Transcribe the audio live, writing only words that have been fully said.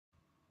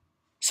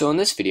So in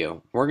this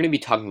video, we're going to be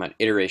talking about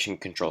iteration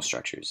control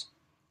structures.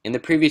 In the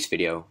previous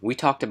video, we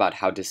talked about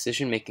how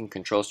decision-making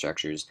control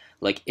structures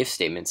like if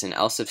statements and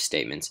else if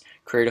statements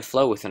create a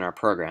flow within our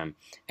program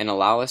and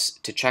allow us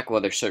to check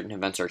whether certain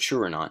events are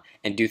true or not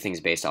and do things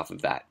based off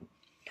of that.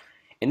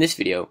 In this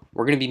video,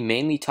 we're going to be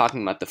mainly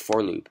talking about the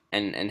for loop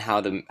and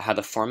how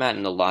the format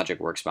and the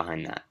logic works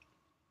behind that.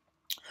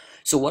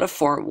 So what a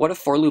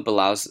for loop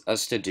allows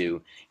us to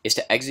do is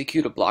to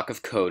execute a block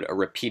of code a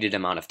repeated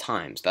amount of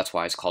times. That's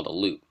why it's called a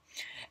loop.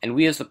 And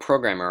we as the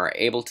programmer are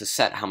able to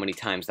set how many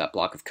times that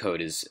block of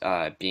code is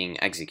being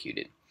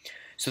executed.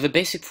 So the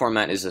basic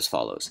format is as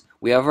follows.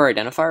 We have our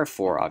identifier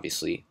for,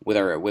 obviously, with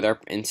our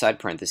inside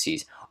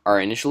parentheses, our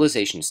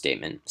initialization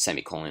statement,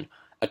 semicolon,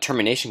 a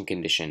termination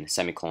condition,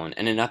 semicolon,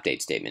 and an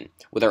update statement,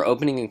 with our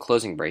opening and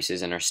closing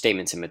braces and our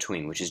statements in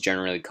between, which is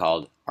generally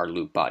called our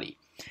loop body.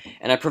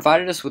 And I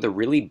provided us with a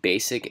really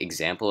basic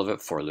example of a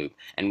for loop,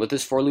 and what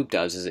this for loop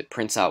does is it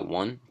prints out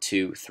 1,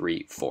 2,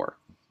 3, 4.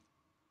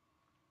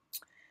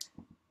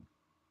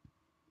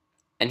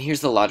 And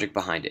here's the logic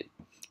behind it.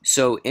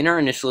 So in our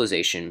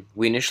initialization,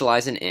 we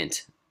initialize an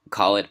int,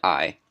 call it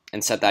I,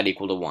 and set that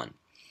equal to 1.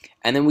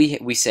 And then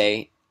we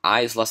say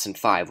I is less than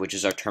 5, which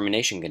is our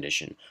termination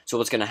condition. So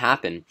what's going to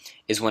happen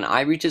is when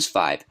I reaches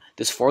 5,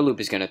 this for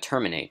loop is going to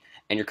terminate,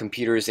 and your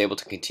computer is able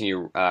to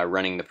continue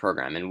running the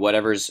program, and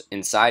whatever's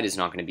inside is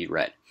not going to be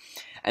read.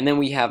 And then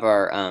we have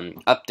our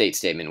update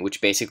statement,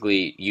 which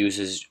basically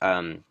uses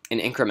an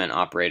increment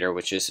operator,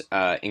 which is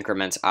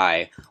increments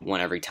I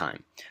one every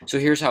time. So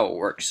here's how it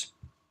works.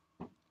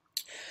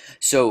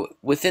 So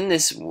within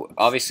this,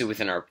 obviously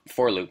within our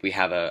for loop, we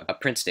have a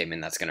print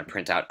statement that's going to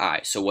print out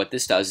I. So what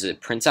this does is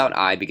it prints out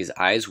I because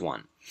I is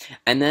 1.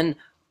 And then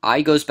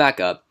I goes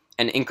back up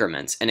and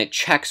increments, and it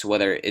checks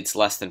whether it's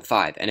less than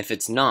 5. And if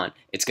it's not,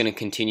 it's going to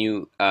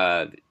continue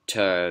to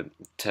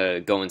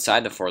go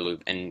inside the for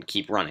loop and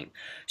keep running.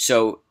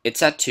 So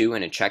it's at 2,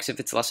 and it checks if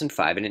it's less than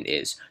 5, and it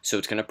is. So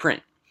it's going to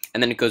print.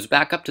 And then it goes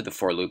back up to the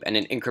for loop and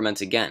it increments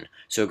again.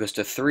 So it goes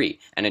to 3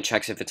 and it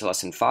checks if it's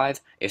less than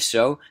 5. If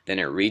so, then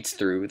it reads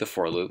through the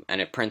for loop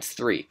and it prints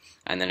 3.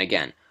 And then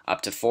again,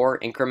 up to 4,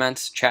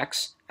 increments,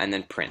 checks, and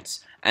then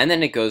prints. And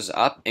then it goes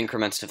up,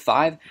 increments to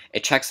 5.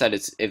 It checks that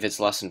if it's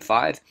less than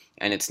 5,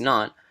 and it's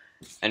not.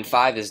 And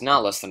 5 is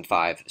not less than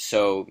 5,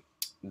 so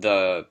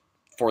the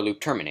for loop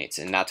terminates,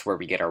 and that's where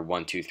we get our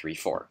 1, 2, 3,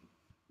 4.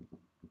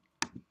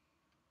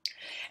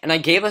 And I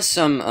gave us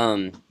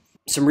some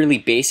really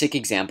basic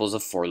examples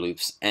of for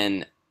loops,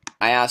 and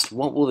I asked,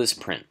 what will this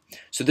print?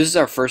 So this is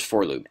our first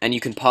for loop, and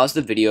you can pause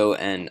the video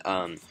and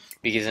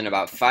because in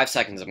about 5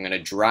 seconds I'm going to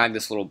drag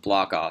this little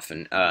block off,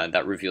 and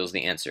that reveals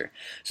the answer.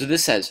 So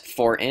this says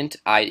for int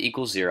I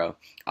equals 0,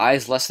 I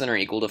is less than or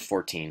equal to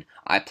 14,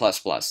 I plus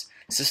plus,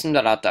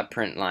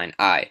 system.out.println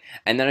I,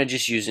 and then I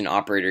just use an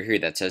operator here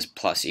that says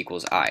plus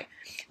equals I.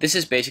 This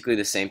is basically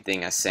the same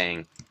thing as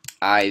saying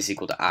I is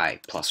equal to I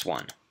plus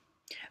 1.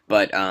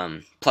 But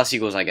plus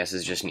equals, I guess,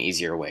 is just an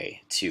easier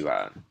way to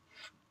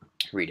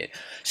read it.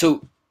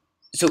 So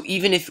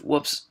even if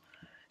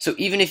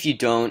you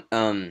don't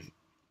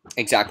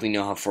exactly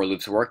know how for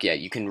loops work yet,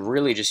 you can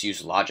really just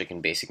use logic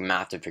and basic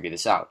math to figure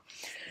this out.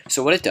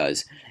 So what it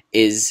does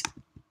is,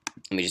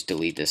 let me just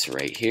delete this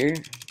right here,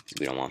 because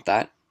we don't want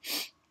that.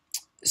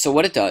 So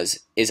what it does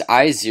is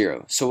I is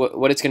 0. So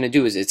what it's going to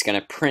do is it's going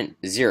to print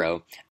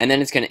 0, and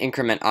then it's going to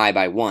increment I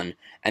by 1.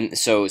 And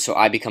so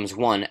I becomes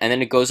 1, and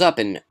then it goes up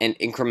and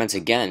increments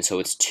again, so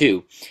it's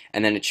 2,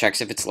 and then it checks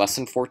if it's less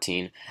than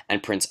 14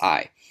 and prints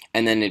I.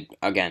 And then it,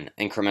 again,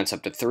 increments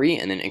up to 3,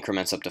 and then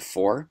increments up to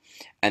 4,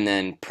 and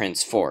then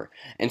prints 4.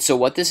 And so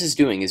what this is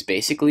doing is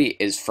basically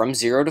is from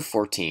 0 to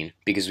 14,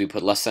 because we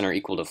put less than or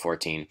equal to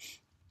 14,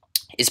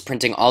 is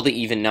printing all the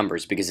even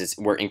numbers because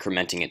we're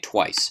incrementing it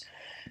twice.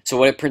 So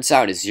what it prints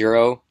out is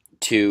 0,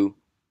 2,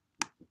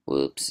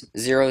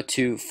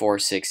 4,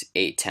 6,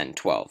 8, 10,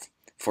 12,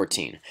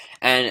 14.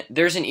 And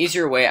there's an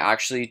easier way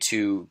actually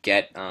to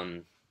get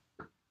the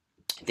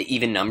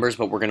even numbers,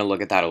 but we're going to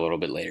look at that a little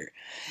bit later.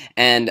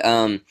 And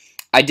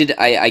I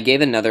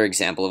gave another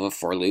example of a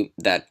for loop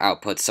that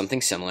outputs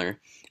something similar,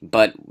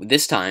 but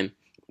this time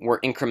we're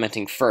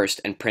incrementing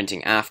first and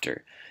printing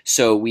after.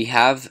 So we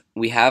have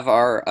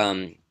our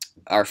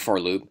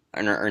for loop,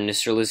 and our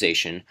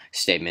initialization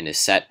statement is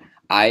set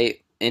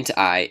int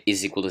I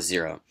is equal to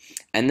 0,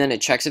 and then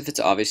it checks if it's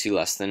obviously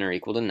less than or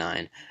equal to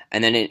 9,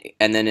 and then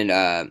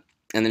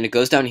it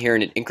goes down here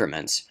and it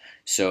increments.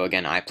 So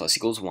again, I plus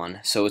equals 1,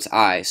 so it's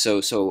I.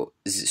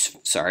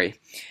 Sorry,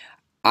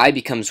 I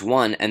becomes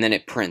 1, and then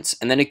it prints,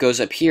 and then it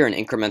goes up here and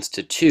increments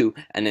to 2,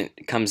 and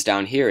it comes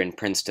down here and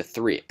prints to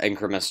 3,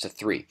 increments to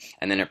 3,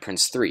 and then it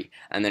prints 3,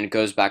 and then it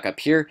goes back up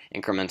here,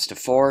 increments to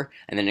 4,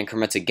 and then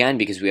increments again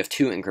because we have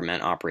 2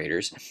 increment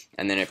operators,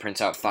 and then it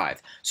prints out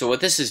 5. So what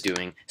this is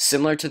doing,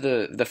 similar to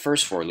the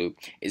first for loop,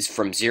 is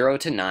from 0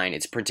 to 9,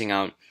 it's printing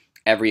out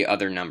every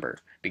other number,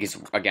 because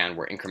again,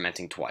 we're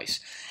incrementing twice.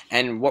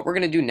 And what we're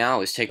going to do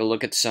now is take a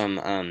look at some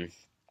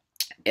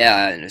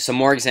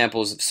more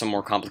examples of some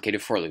more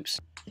complicated for loops.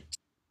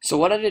 So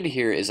what I did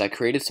here is I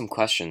created some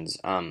questions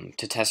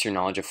to test your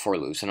knowledge of for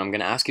loops, and I'm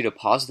going to ask you to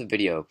pause the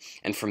video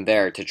and from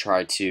there to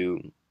try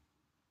to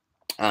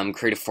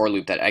create a for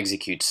loop that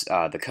executes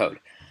the code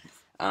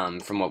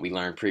from what we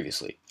learned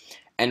previously.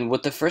 And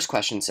what the first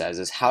question says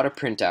is how to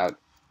print out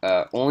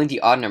only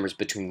the odd numbers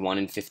between 1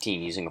 and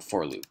 15 using a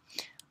for loop.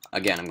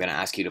 Again, I'm going to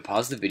ask you to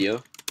pause the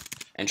video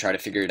and try to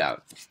figure it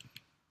out.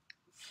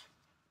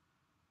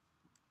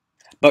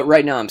 But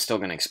right now I'm still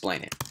going to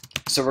explain it.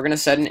 So we're going to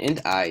set an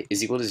int I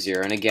is equal to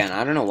 0, and again,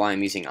 I don't know why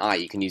I'm using I.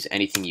 You can use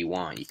anything you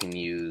want. You can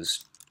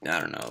use,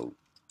 I don't know,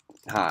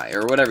 hi,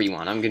 or whatever you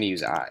want. I'm going to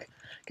use I,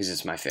 because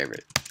it's my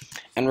favorite.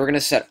 And we're going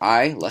to set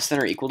I less than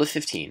or equal to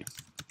 15,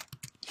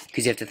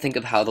 because you have to think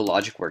of how the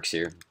logic works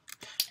here.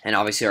 And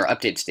obviously our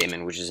update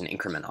statement, which is an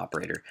increment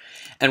operator.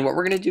 And what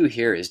we're going to do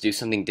here is do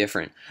something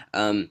different.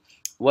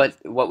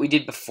 What we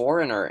did before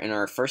in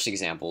our first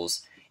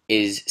examples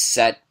is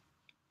set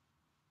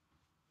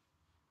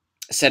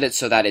it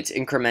so that it's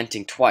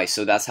incrementing twice.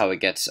 So that's how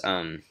it gets,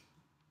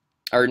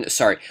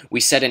 we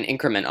set an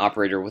increment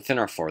operator within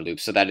our for loop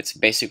so that it's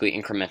basically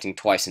incrementing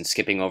twice and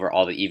skipping over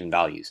all the even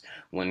values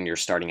when you're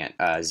starting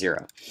at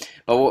 0.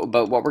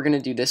 But what we're going to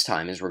do this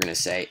time is we're going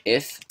to say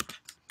if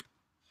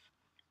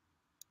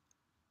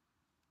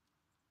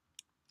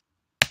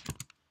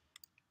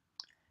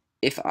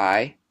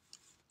I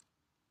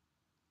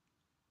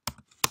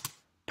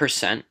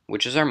 %,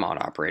 which is our mod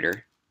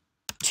operator,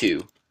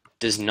 2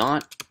 does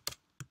not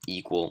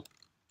equal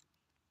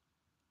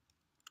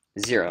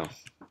 0,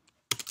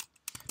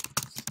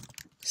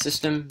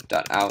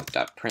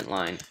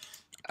 system.out.println.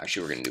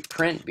 Actually, we're going to do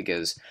print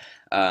because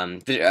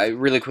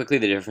really quickly,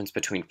 the difference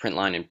between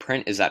println and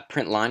print is that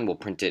println will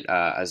print it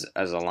as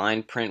a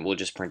line. Print will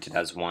just print it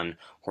as one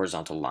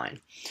horizontal line.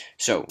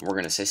 So we're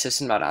going to say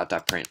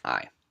system.out.print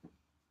I.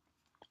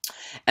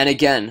 And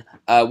again,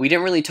 we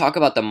didn't really talk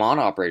about the mod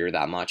operator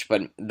that much,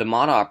 but the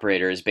mod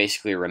operator is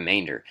basically a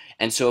remainder.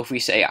 And so if we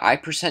say I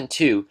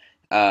 %2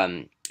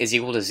 is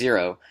equal to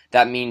 0,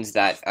 that means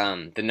that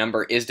the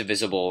number is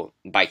divisible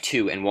by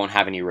 2 and won't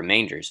have any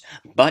remainders.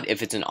 But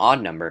if it's an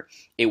odd number,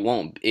 it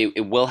won't.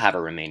 It will have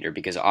a remainder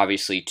because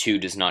obviously 2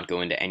 does not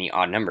go into any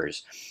odd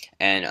numbers.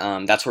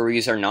 And that's where we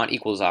use our not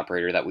equals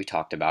operator that we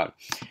talked about.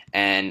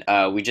 And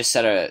we just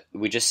set a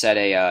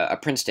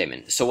print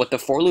statement. So what the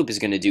for loop is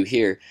going to do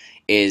here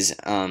is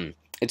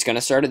it's going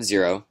to start at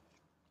 0,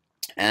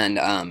 and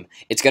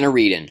it's going to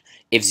read in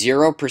if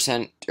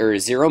 0% or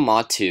 0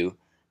 mod 2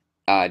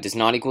 does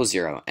not equal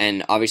 0,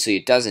 and obviously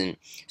it doesn't,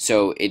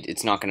 so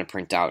it's not going to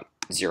print out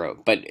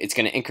 0, but it's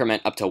going to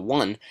increment up to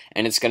 1,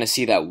 and it's going to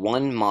see that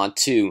 1 mod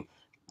 2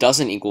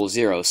 doesn't equal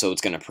 0, so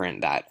it's going to print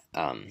that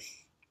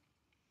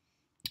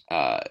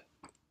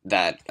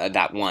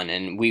that 1,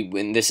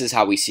 and this is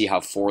how we see how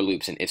for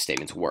loops and if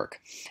statements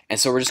work. And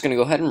so we're just going to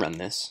go ahead and run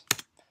this.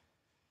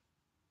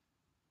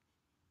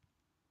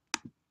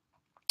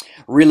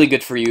 Really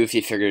good for you if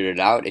you figured it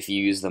out, if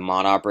you use the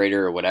mod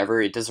operator or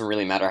whatever. It doesn't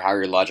really matter how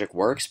your logic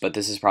works, but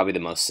this is probably the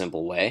most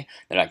simple way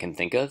that I can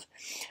think of.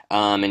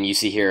 And you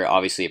see here,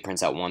 obviously it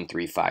prints out 1,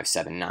 3, 5,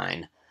 7,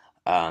 9,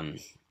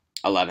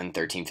 11,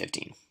 13,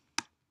 15.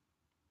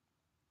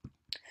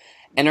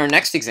 And our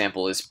next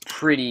example is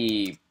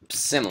pretty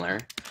similar,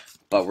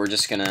 but we're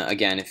just gonna,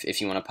 again,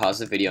 if you want to pause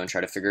the video and try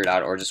to figure it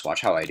out, or just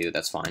watch how I do,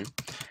 that's fine.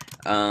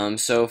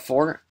 So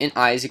for int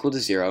I is equal to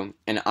 0,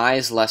 and I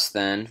is less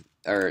than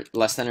or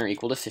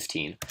equal to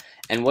 15,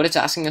 and what it's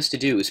asking us to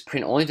do is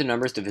print only the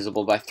numbers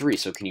divisible by 3.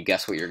 So can you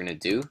guess what you're going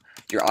to do?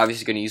 You're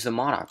obviously going to use the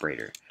mod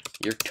operator.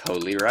 You're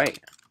totally right.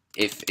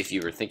 If you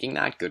were thinking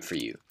that, good for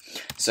you.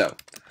 So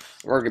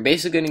we're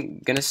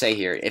basically going to say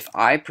here, if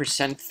I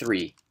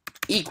 %3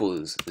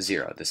 equals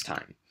 0 this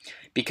time,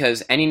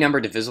 because any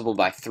number divisible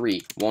by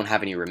 3 won't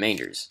have any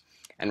remainders,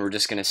 and we're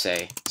just going to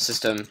say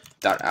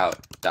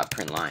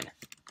system.out.println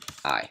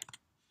I.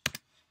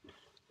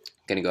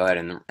 Going to go ahead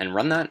and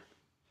run that.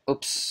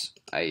 Oops,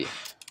 I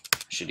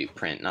should do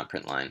print, not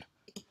println.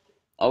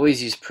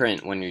 Always use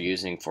print when you're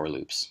using for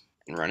loops.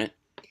 And run it.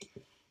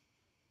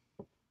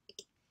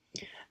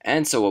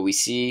 And so what we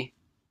see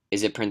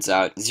is it prints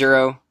out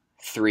 0,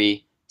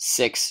 3,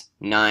 6,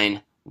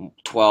 9,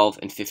 12,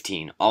 and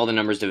 15. All the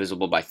numbers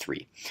divisible by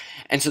 3.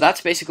 And so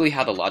that's basically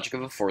how the logic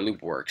of a for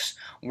loop works.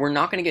 We're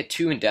not going to get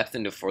too in-depth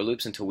into for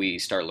loops until we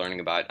start learning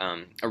about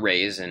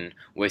arrays and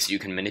ways you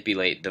can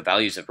manipulate the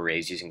values of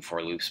arrays using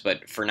for loops.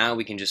 But for now,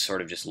 we can just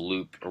sort of just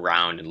loop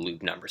around and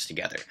loop numbers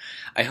together.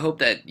 I hope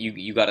that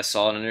you got a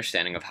solid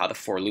understanding of how the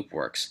for loop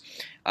works.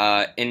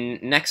 In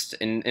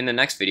the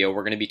next video,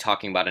 we're going to be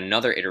talking about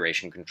another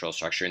iteration control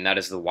structure, and that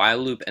is the while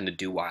loop and the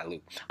do while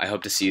loop. I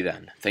hope to see you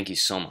then. Thank you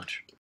so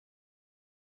much.